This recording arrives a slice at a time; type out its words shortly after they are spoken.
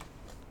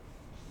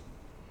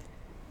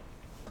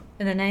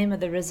In the name of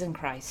the risen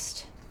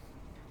Christ.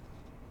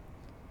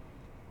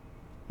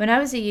 When I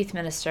was a youth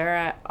minister,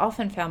 I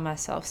often found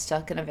myself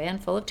stuck in a van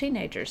full of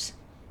teenagers.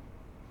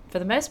 For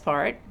the most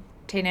part,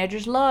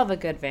 teenagers love a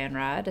good van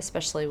ride,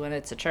 especially when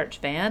it's a church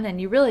van,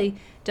 and you really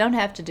don't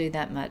have to do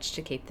that much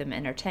to keep them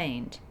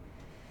entertained.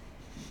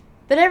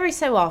 But every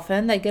so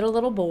often, they get a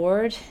little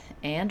bored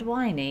and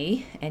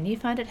whiny, and you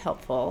find it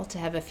helpful to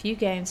have a few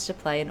games to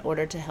play in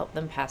order to help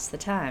them pass the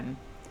time.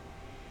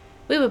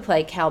 We would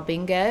play Cal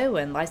Bingo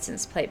and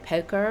license plate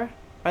poker,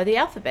 or the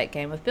alphabet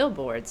game with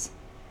billboards.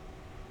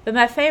 But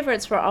my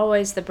favorites were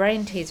always the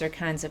brain teaser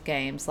kinds of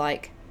games,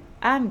 like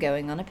I'm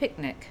Going on a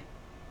Picnic.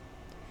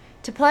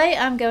 To play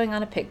I'm Going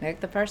on a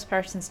Picnic, the first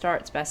person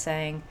starts by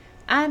saying,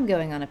 I'm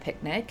going on a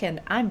picnic and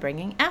I'm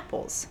bringing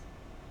apples,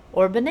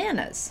 or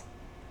bananas,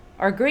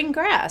 or green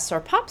grass, or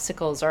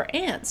popsicles, or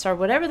ants, or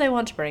whatever they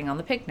want to bring on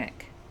the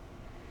picnic.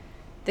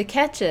 The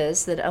catch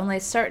is that only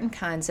certain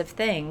kinds of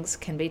things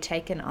can be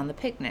taken on the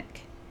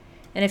picnic.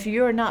 And if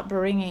you are not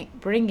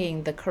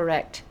bringing the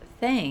correct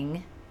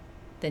thing,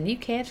 then you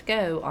can't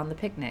go on the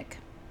picnic.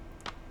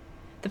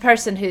 The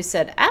person who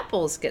said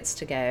apples gets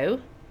to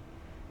go,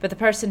 but the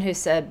person who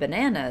said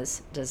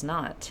bananas does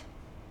not.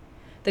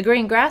 The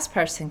green grass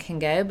person can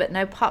go, but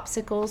no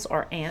popsicles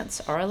or ants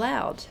are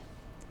allowed.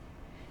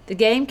 The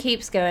game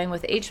keeps going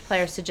with each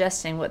player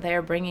suggesting what they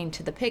are bringing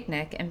to the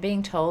picnic and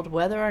being told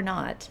whether or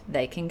not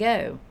they can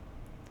go.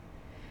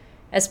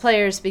 As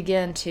players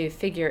begin to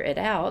figure it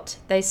out,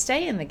 they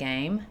stay in the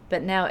game,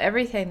 but now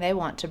everything they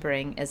want to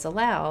bring is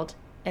allowed,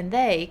 and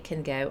they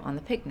can go on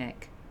the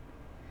picnic.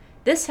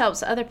 This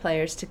helps other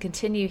players to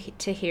continue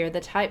to hear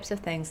the types of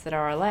things that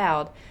are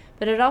allowed,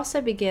 but it also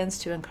begins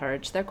to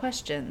encourage their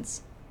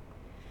questions.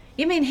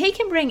 You mean he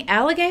can bring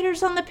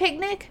alligators on the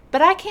picnic,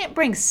 but I can't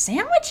bring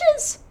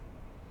sandwiches?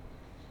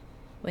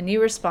 When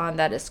you respond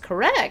that is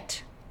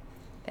correct,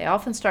 they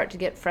often start to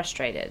get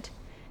frustrated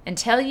and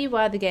tell you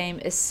why the game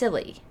is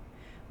silly,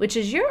 which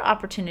is your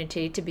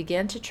opportunity to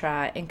begin to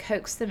try and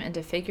coax them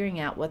into figuring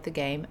out what the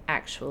game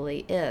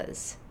actually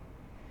is.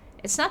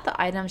 It's not the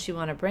items you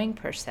want to bring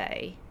per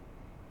se,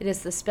 it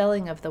is the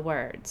spelling of the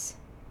words.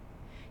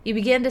 You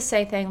begin to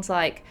say things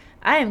like,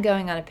 I am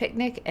going on a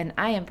picnic and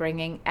I am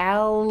bringing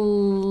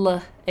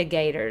alligators,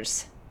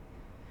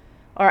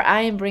 or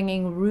I am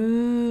bringing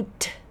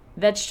root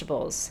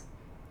vegetables,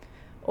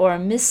 or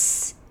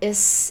Mississippi.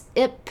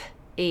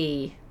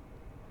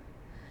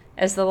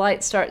 As the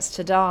light starts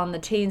to dawn, the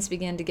teens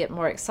begin to get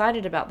more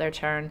excited about their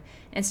turn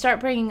and start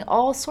bringing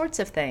all sorts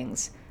of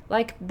things,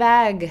 like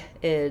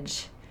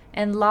baggage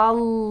and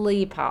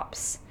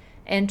lollipops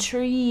and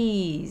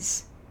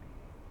trees.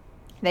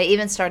 They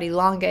even start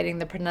elongating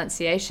the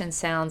pronunciation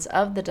sounds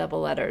of the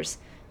double letters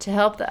to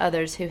help the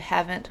others who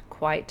haven't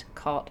quite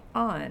caught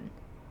on.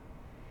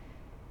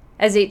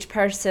 As each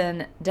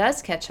person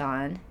does catch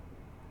on,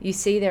 you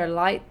see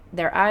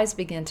their eyes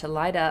begin to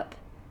light up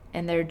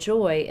and their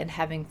joy in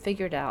having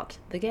figured out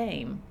the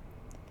game.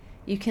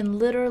 You can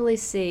literally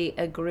see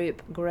a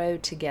group grow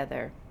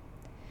together.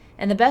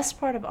 And the best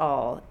part of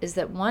all is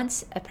that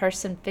once a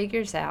person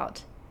figures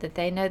out that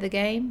they know the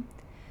game,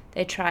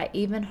 they try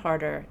even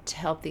harder to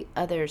help the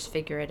others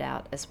figure it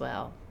out as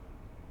well.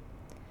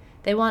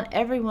 They want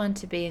everyone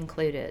to be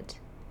included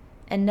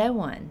and no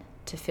one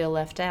to feel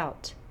left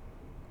out.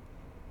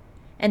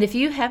 And if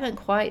you haven't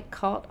quite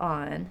caught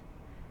on,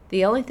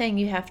 the only thing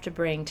you have to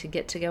bring to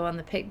get to go on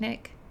the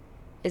picnic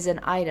is an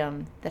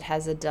item that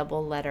has a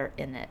double letter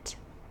in it.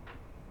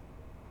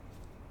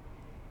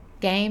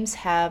 Games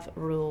have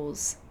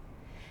rules.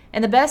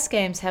 And the best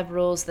games have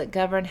rules that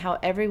govern how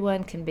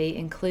everyone can be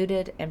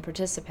included and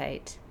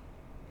participate.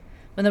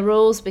 When the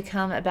rules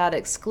become about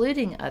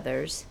excluding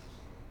others,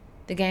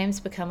 the games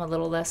become a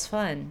little less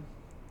fun.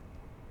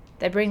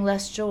 They bring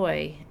less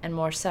joy and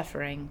more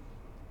suffering.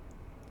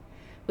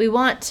 We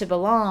want to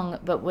belong,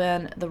 but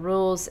when the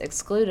rules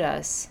exclude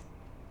us,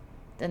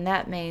 then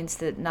that means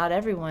that not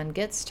everyone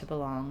gets to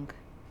belong,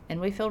 and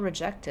we feel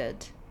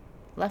rejected,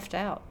 left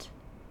out.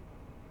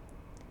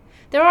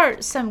 There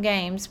are some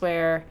games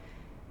where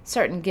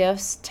certain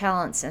gifts,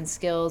 talents, and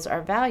skills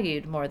are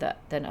valued more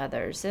than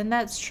others, and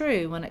that's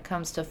true when it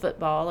comes to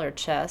football or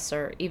chess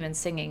or even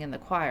singing in the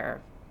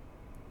choir.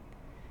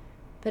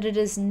 But it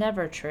is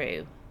never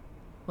true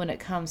when it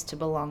comes to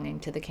belonging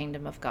to the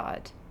kingdom of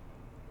God.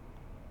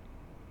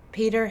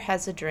 Peter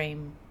has a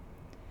dream.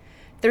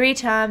 3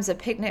 times a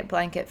picnic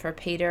blanket for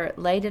Peter,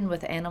 laden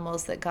with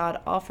animals that God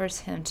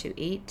offers him to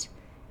eat,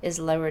 is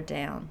lowered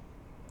down.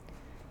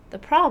 The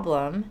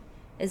problem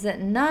is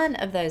that none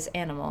of those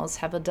animals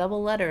have a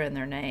double letter in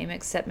their name,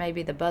 except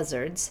maybe the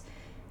buzzards,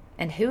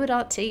 and who would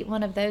ought to eat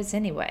one of those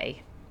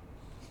anyway?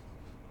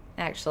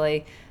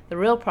 Actually, the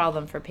real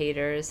problem for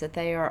Peter is that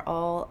they are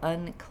all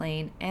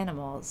unclean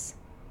animals.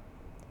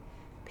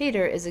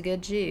 Peter is a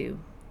good Jew.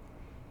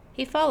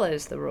 He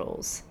follows the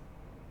rules.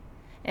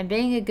 And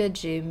being a good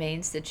Jew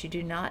means that you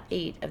do not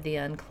eat of the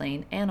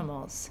unclean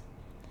animals.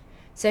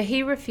 So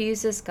he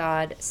refuses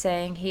God,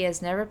 saying he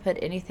has never put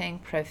anything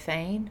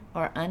profane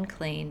or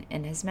unclean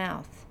in his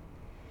mouth.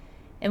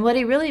 And what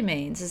he really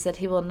means is that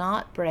he will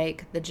not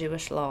break the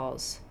Jewish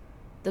laws,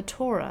 the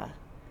Torah,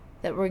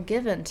 that were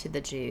given to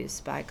the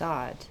Jews by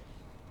God.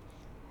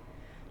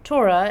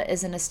 Torah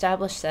is an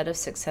established set of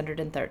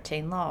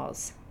 613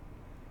 laws.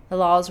 The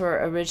laws were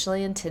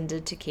originally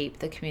intended to keep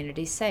the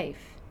community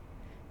safe.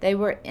 They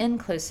were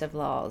inclusive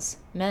laws,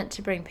 meant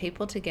to bring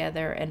people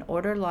together and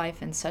order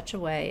life in such a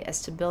way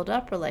as to build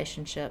up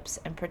relationships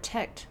and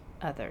protect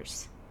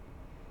others.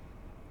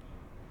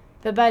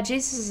 But by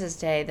Jesus'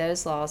 day,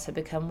 those laws had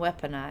become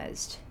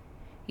weaponized,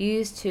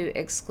 used to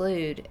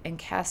exclude and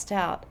cast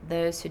out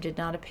those who did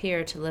not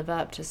appear to live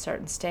up to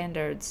certain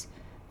standards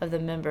of the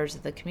members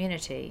of the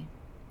community.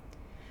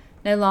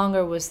 No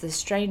longer was the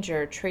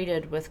stranger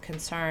treated with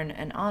concern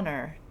and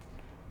honor,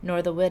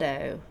 nor the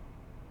widow,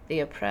 the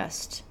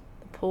oppressed,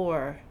 the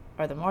poor,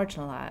 or the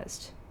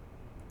marginalized.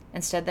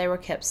 Instead, they were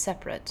kept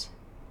separate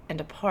and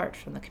apart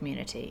from the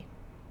community.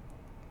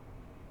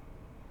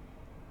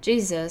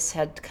 Jesus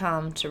had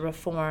come to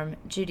reform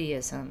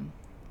Judaism,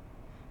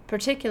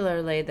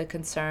 particularly the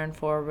concern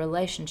for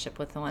relationship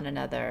with one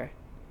another,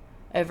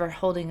 over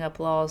holding up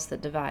laws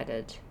that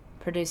divided,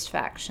 produced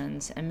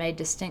factions, and made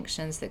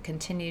distinctions that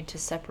continued to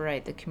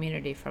separate the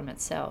community from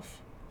itself.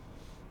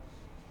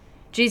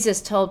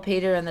 Jesus told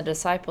Peter and the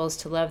disciples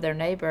to love their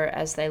neighbor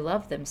as they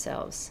love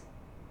themselves,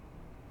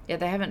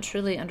 yet they haven't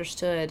truly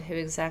understood who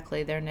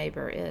exactly their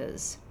neighbor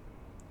is.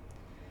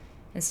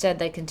 Instead,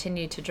 they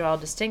continue to draw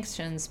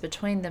distinctions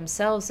between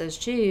themselves as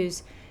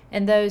Jews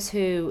and those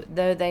who,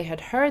 though they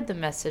had heard the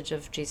message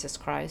of Jesus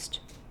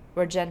Christ,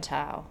 were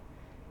Gentile,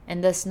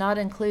 and thus not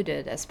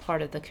included as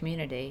part of the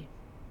community.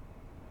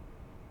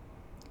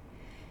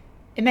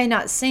 It may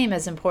not seem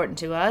as important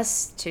to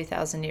us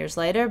 2,000 years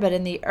later, but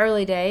in the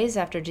early days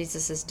after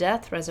Jesus'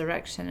 death,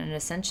 resurrection, and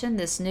ascension,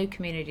 this new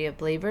community of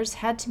believers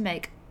had to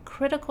make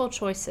critical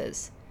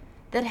choices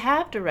that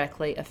have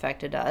directly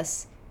affected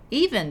us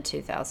even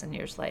 2,000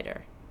 years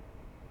later.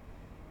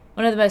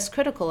 One of the most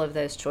critical of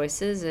those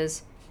choices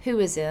is who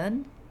is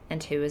in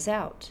and who is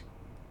out.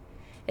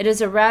 It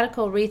is a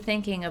radical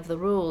rethinking of the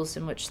rules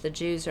in which the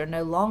Jews are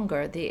no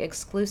longer the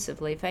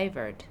exclusively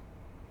favored.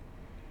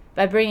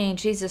 By bringing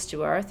Jesus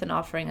to earth and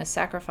offering a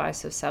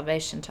sacrifice of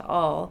salvation to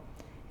all,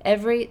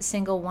 every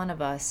single one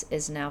of us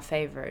is now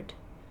favored.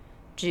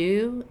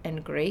 Jew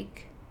and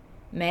Greek,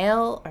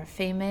 male or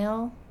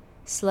female,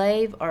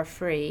 slave or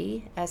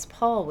free, as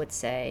Paul would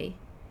say,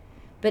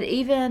 but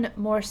even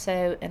more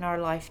so in our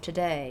life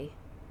today,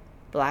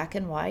 black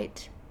and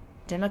white,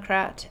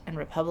 Democrat and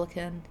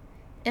Republican,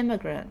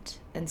 immigrant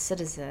and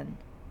citizen,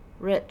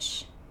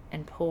 rich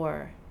and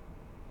poor,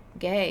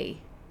 gay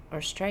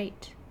or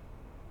straight.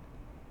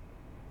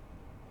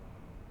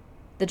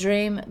 The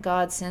dream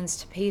God sends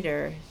to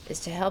Peter is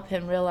to help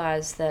him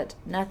realize that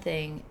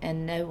nothing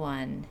and no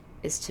one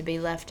is to be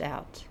left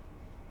out,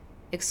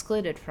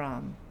 excluded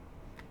from,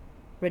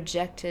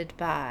 rejected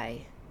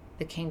by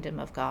the kingdom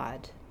of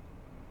God,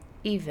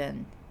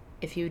 even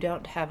if you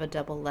don't have a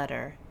double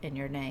letter in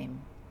your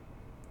name.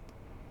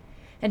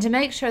 And to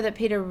make sure that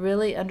Peter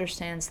really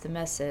understands the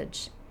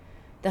message,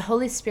 the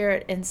Holy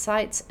Spirit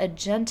incites a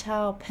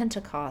Gentile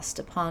Pentecost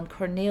upon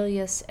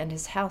Cornelius and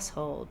his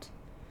household,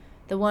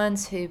 the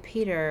ones who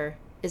Peter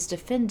is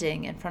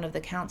defending in front of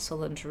the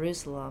council in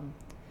Jerusalem,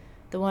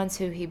 the ones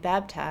who he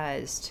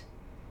baptized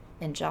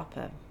in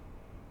Joppa.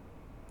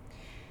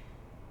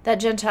 That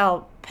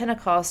Gentile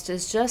Pentecost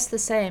is just the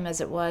same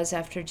as it was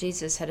after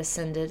Jesus had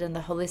ascended and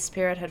the Holy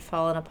Spirit had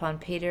fallen upon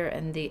Peter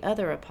and the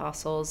other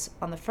apostles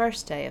on the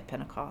first day of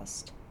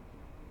Pentecost.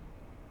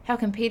 How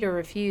can Peter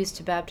refuse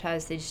to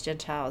baptize these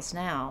Gentiles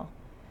now,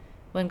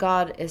 when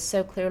God is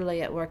so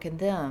clearly at work in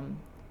them,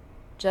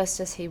 just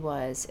as he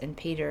was in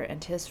Peter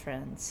and his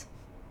friends?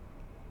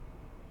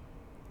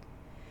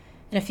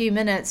 In a few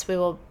minutes, we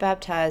will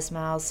baptize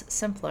Miles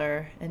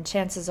Simpler, and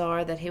chances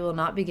are that he will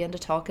not begin to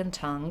talk in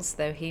tongues,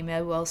 though he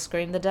may well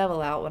scream the devil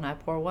out when I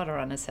pour water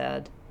on his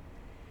head.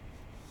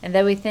 And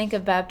though we think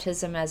of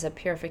baptism as a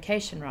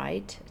purification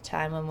rite, a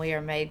time when we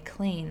are made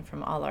clean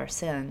from all our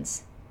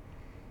sins,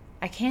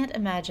 I can't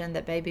imagine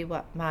that baby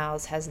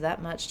Miles has that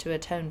much to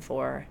atone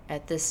for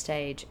at this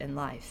stage in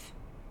life.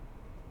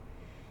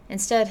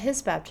 Instead,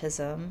 his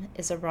baptism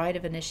is a rite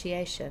of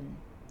initiation.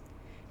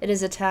 It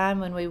is a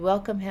time when we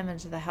welcome him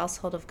into the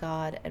household of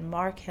God and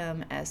mark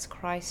him as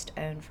Christ's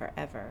own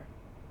forever.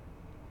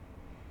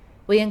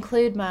 We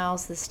include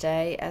Miles this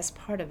day as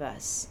part of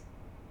us.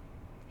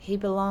 He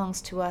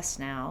belongs to us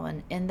now,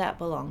 and in that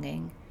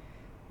belonging,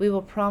 we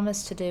will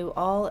promise to do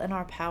all in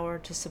our power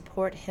to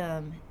support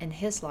him in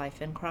his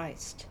life in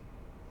Christ.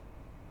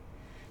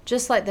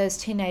 Just like those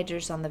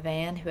teenagers on the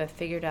van who have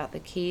figured out the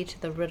key to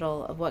the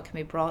riddle of what can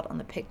be brought on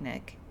the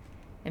picnic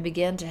and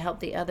begin to help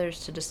the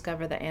others to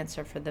discover the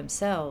answer for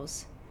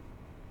themselves,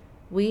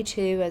 we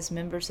too, as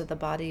members of the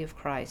body of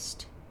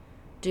Christ,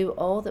 do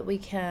all that we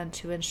can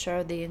to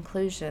ensure the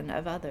inclusion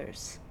of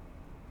others,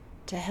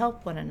 to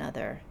help one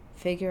another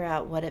figure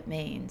out what it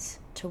means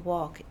to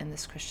walk in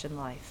this Christian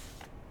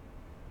life.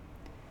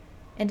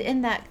 And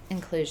in that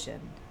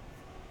inclusion,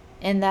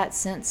 in that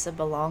sense of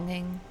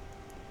belonging,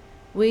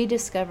 We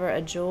discover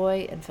a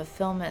joy and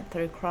fulfillment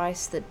through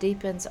Christ that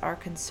deepens our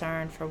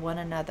concern for one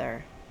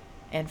another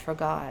and for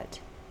God.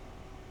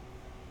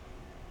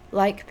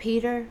 Like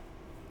Peter,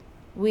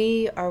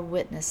 we are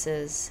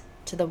witnesses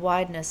to the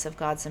wideness of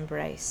God's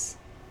embrace.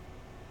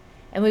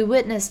 And we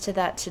witness to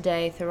that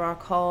today through our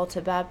call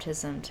to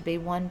baptism to be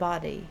one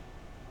body,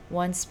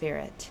 one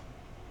spirit,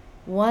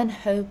 one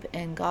hope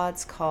in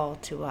God's call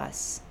to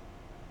us.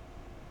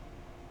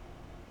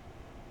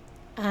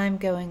 I'm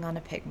going on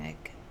a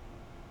picnic,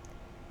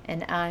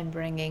 and I'm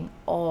bringing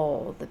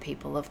all the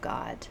people of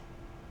God.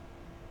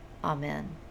 Amen.